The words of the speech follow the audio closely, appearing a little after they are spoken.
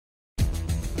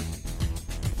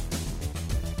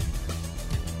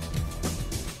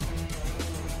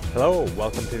Hello,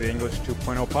 welcome to the English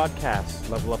 2.0 podcast.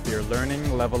 Level up your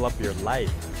learning, level up your life.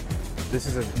 This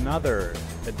is another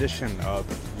edition of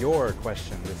Your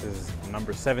Question. This is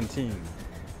number 17.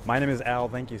 My name is Al.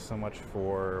 Thank you so much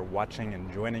for watching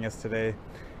and joining us today.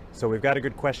 So we've got a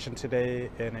good question today,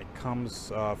 and it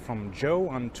comes from Joe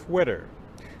on Twitter.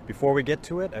 Before we get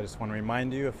to it, I just want to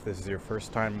remind you, if this is your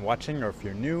first time watching or if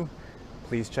you're new,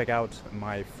 please check out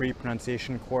my free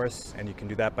pronunciation course, and you can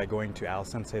do that by going to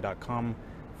alsensei.com/English.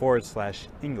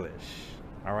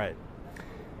 All right.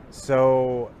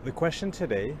 So the question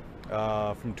today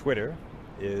from Twitter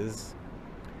is,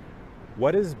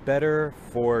 what is better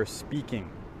for speaking,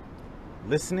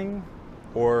 listening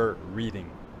or reading?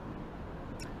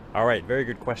 All right, very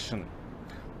good question.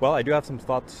 Well, I do have some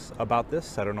thoughts about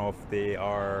this. I don't know if they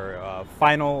are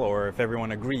final or if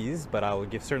everyone agrees, but I'll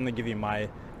certainly give you my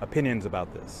opinions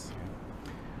about this.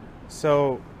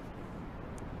 So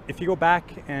if you go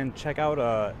back and check out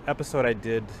an episode I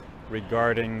did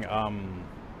regarding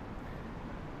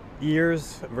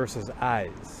ears versus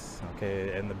eyes,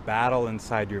 okay, and the battle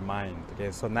inside your mind.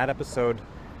 Okay, so in that episode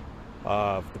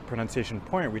of the pronunciation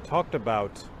point, we talked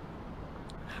about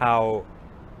how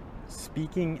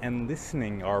speaking and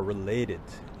listening are related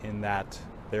in that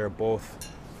they're both,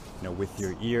 with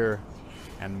your ear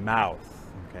and mouth,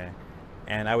 okay?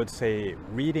 And I would say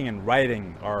reading and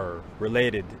writing are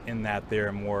related in that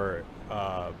they're more,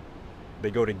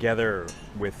 they go together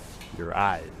with your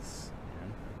eyes. Okay?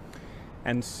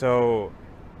 And so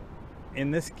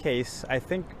in this case, I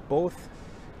think both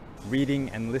reading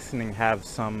and listening have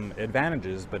some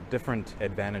advantages, but different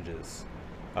advantages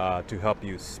to help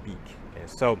you speak. Okay?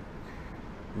 So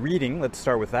reading, let's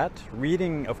start with that.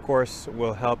 Reading, of course,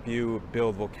 will help you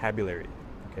build vocabulary.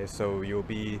 Okay, so you'll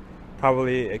be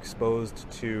probably exposed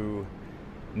to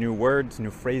new words, new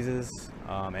phrases,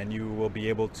 and you will be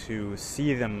able to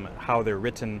see them, how they're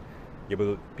written.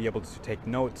 You'll be able to take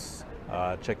notes,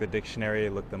 check the dictionary,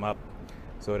 look them up.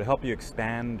 So it'll help you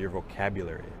expand your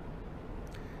vocabulary.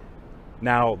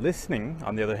 Now, listening,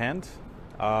 on the other hand,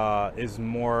 is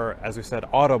more, as we said,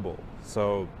 audible.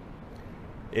 So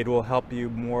it will help you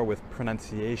more with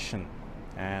pronunciation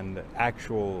and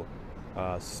actual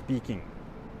speaking.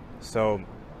 So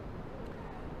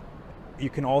you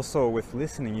can also, with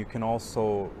listening, you can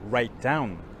also write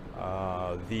down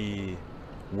the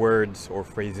words or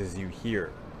phrases you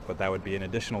hear, but that would be an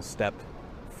additional step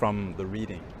from the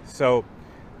reading. So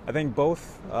I think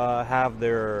both have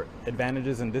their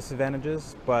advantages and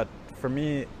disadvantages, but for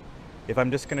me, if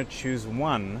I'm just going to choose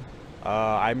one,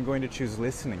 I'm going to choose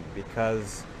listening,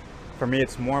 because for me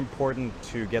it's more important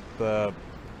to get the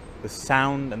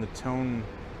sound and the tone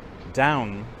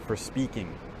down for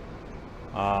speaking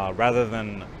rather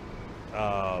than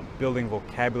building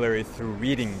vocabulary through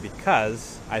reading,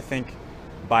 because I think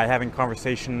by having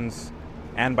conversations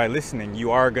and by listening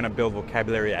you are going to build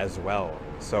vocabulary as well.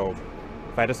 So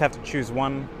if I just have to choose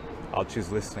one, I'll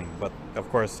choose listening, but of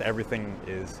course everything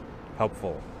is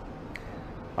helpful.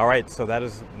 All right, so that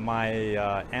is my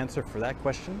answer for that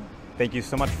question. Thank you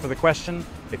so much for the question.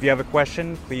 If you have a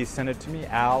question, please send it to me,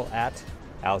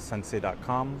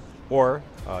 al@alsensei.com, or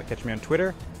catch me on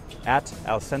Twitter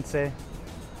 @alsensei,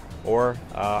 or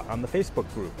on the Facebook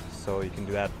group. So you can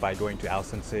do that by going to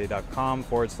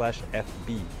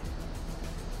alsensei.com/FB.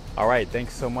 All right,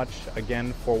 thanks so much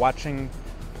again for watching.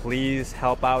 Please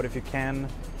help out if you can.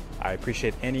 I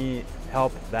appreciate any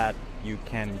help that you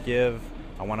can give.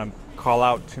 I want to call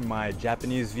out to my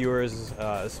Japanese viewers,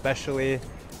 especially.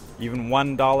 Even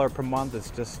 $1 per month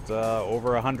is just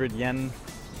over 100 yen.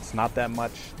 It's not that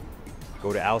much.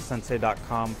 Go to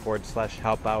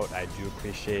alsensei.com/help out. I do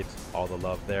appreciate all the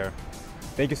love there.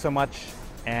 Thank you so much,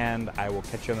 and I will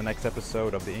catch you on the next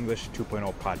episode of the English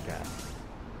 2.0 podcast.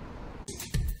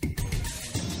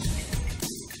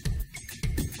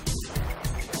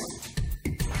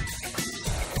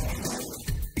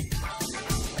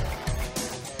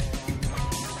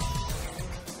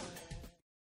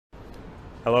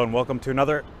 Hello and welcome to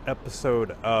another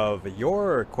episode of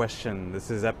Your Question. This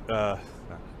is